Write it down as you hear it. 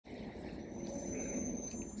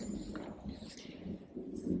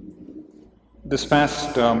This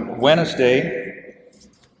past Wednesday,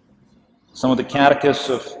 some of the catechists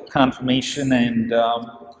of confirmation and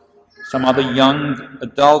some other young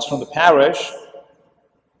adults from the parish,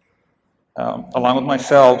 along with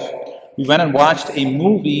myself, we went and watched a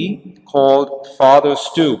movie called Father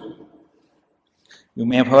Stu. You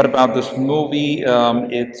may have heard about this movie.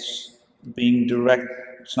 It's being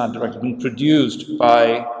being produced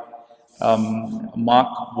by Mark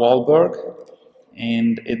Wahlberg,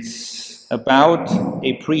 and it's about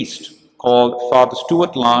a priest called Father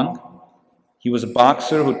Stuart Long. He was a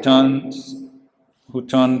boxer who turned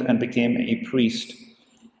and became a priest.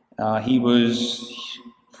 He was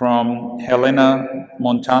from Helena,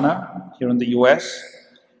 Montana, here in the U.S.,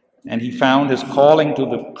 and he found his calling to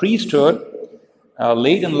the priesthood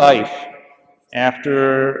late in life,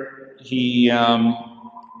 after he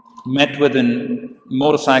met with a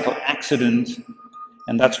motorcycle accident,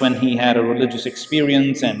 and that's when he had a religious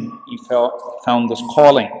experience and he found this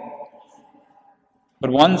calling. But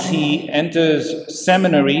once he enters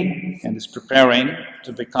seminary and is preparing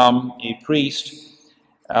to become a priest,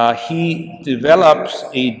 he develops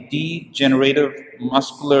a degenerative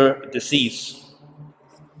muscular disease.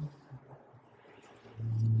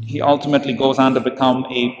 He ultimately goes on to become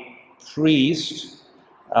a priest.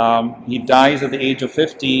 He dies at the age of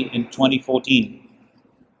 50 in 2014.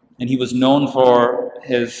 And he was known for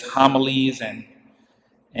his homilies and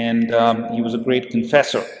he was a great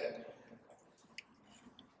confessor.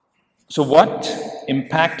 So what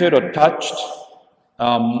impacted or touched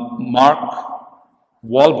Mark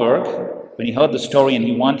Wahlberg when he heard the story and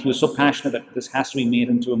he was so passionate that this has to be made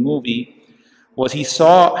into a movie, was he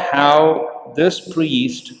saw how this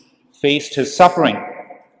priest faced his suffering,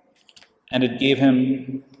 and it gave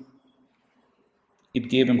him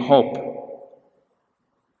hope.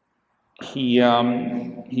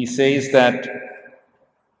 He says that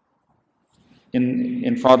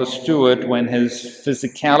in Father Stuart, when his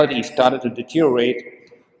physicality started to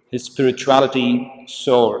deteriorate, his spirituality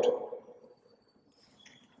soared.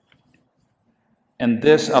 And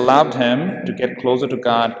this allowed him to get closer to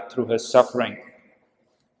God through his suffering.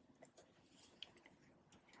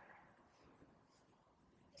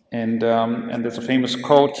 And there's a famous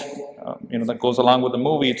quote, that goes along with the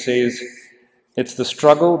movie. It says, "It's the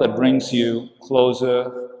struggle that brings you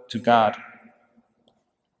closer to God."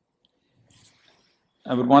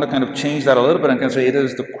 I would want to kind of change that a little bit and kind of say it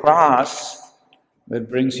is the cross that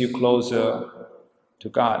brings you closer to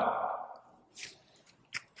God.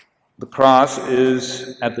 The cross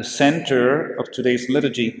is at the center of today's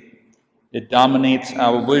liturgy. It dominates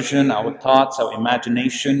our vision, our thoughts, our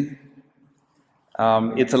imagination.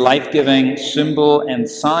 It's a life-giving symbol and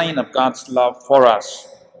sign of God's love for us.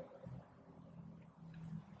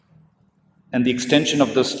 And the extension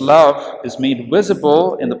of this love is made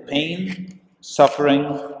visible in the pain, suffering,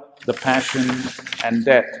 the passion, and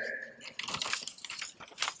death.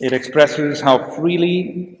 It expresses how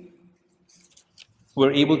freely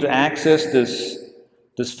we're able to access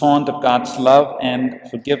this font of God's love and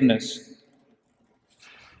forgiveness.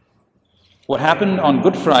 What happened on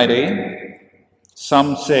Good Friday,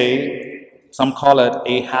 some call it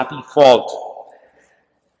a happy fault.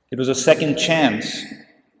 It was a second chance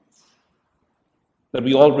that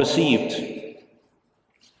we all received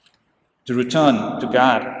to return to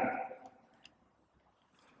God.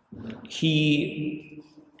 He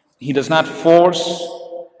does not force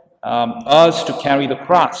us to carry the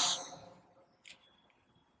cross.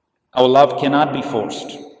 Our love cannot be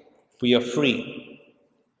forced. We are free.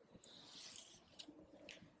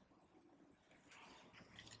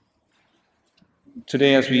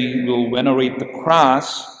 Today, as we will venerate the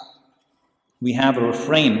cross, we have a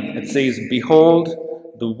refrain. It says, "Behold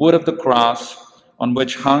the wood of the cross on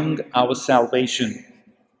which hung our salvation."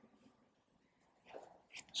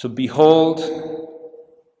 So behold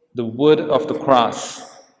the wood of the cross.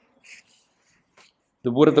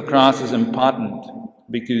 The wood of the cross is important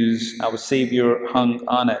because our Savior hung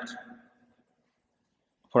on it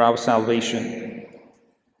for our salvation.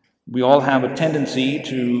 We all have a tendency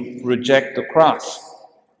to reject the cross,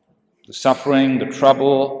 the suffering, the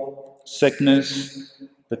trouble, sickness,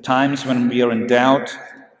 the times when we are in doubt.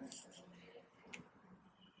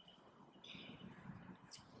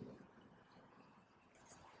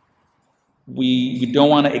 We don't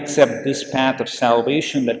want to accept this path of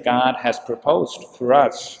salvation that God has proposed for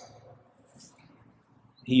us.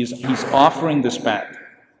 He's offering this path,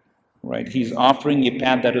 right? He's offering a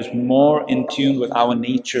path that is more in tune with our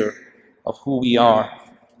nature of who we are.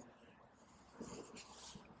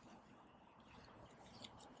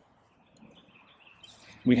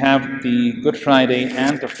 We have the Good Friday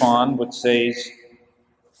antiphon, which says,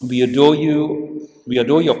 We adore you. We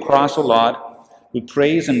adore your cross, O Lord. We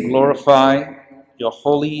praise and glorify your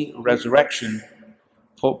holy resurrection.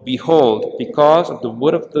 For behold, because of the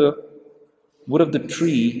wood of the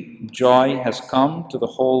tree, joy has come to the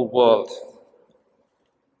whole world.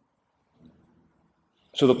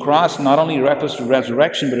 So the cross not only refers to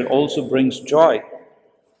resurrection, but it also brings joy.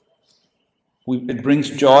 It brings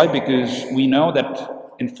joy because we know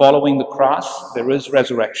that in following the cross, there is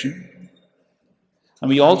resurrection. And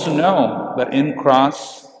we also know that in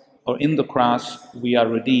the cross, we are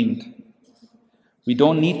redeemed. We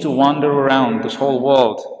don't need to wander around this whole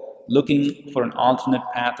world looking for an alternate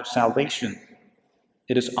path of salvation.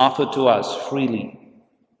 It is offered to us freely,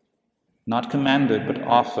 not commanded, but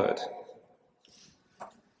offered.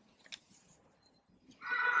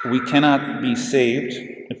 We cannot be saved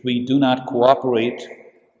if we do not cooperate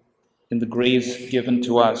in the grace given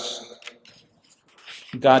to us.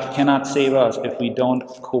 God cannot save us if we don't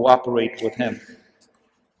cooperate with Him.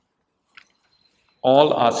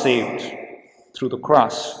 All are saved through the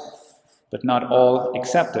cross, but not all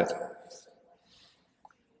accept it.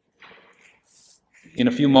 In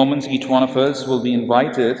a few moments, each one of us will be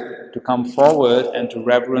invited to come forward and to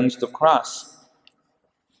reverence the cross.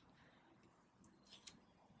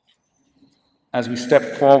 As we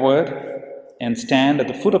step forward and stand at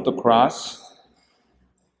the foot of the cross,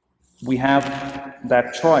 we have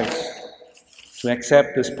that choice to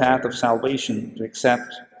accept this path of salvation, to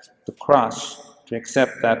accept the cross, to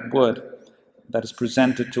accept that wood that is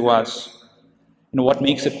presented to us. What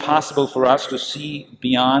makes it possible for us to see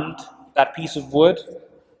beyond that piece of wood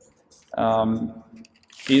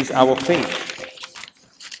is our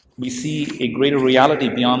faith. We see a greater reality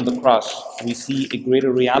beyond the cross. We see a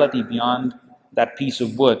greater reality beyond that piece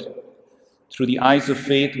of wood. Through the eyes of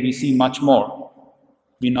faith, we see much more.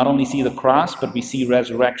 We not only see the cross, but we see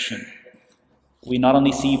resurrection. We not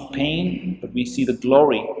only see pain, but we see the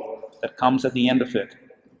glory that comes at the end of it.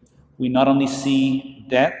 We not only see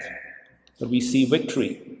death, but we see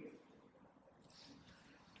victory.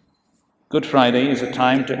 Good Friday is a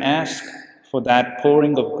time to ask for that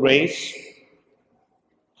pouring of grace,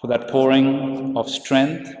 for that pouring of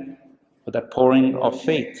strength, for that pouring of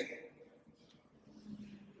faith.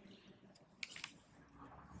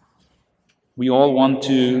 We all want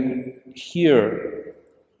to hear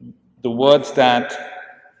the words that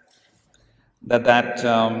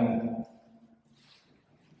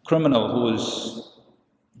criminal who was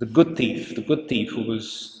the good thief who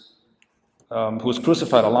was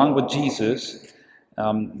crucified along with Jesus,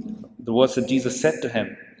 the words that Jesus said to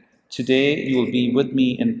him, "Today you will be with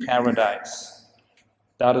me in paradise."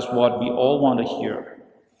 That is what we all want to hear.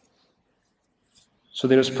 So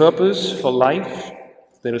there is purpose for life,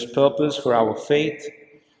 there is purpose for our faith,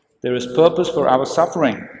 there is purpose for our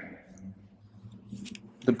suffering.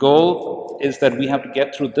 The goal is that we have to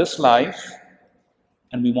get through this life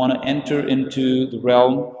and we want to enter into the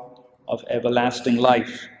realm of everlasting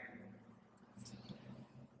life.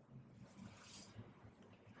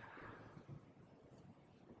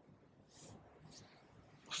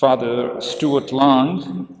 Father Stuart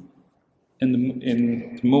Long, in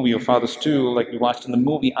the movie of Father Stu, like we watched in the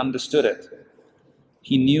movie, understood it.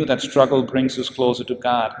 He knew that struggle brings us closer to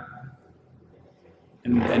God.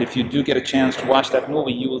 And if you do get a chance to watch that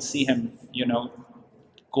movie, you will see him,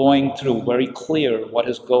 going through very clear what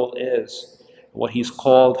his goal is, what he's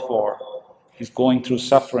called for. He's going through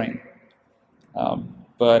suffering,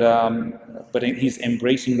 but he's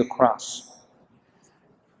embracing the cross.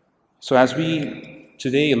 So as we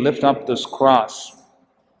today lift up this cross,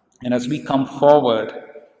 and as we come forward,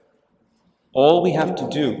 all we have to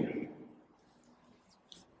do,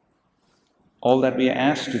 all that we are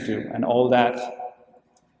asked to do, and all that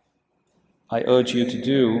I urge you to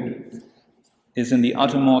do, is in the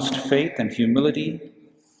uttermost faith and humility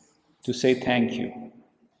to say thank you.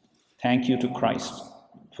 Thank you to Christ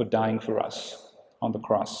for dying for us on the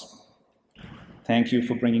cross. Thank you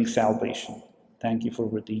for bringing salvation. Thank you for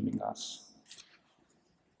redeeming us.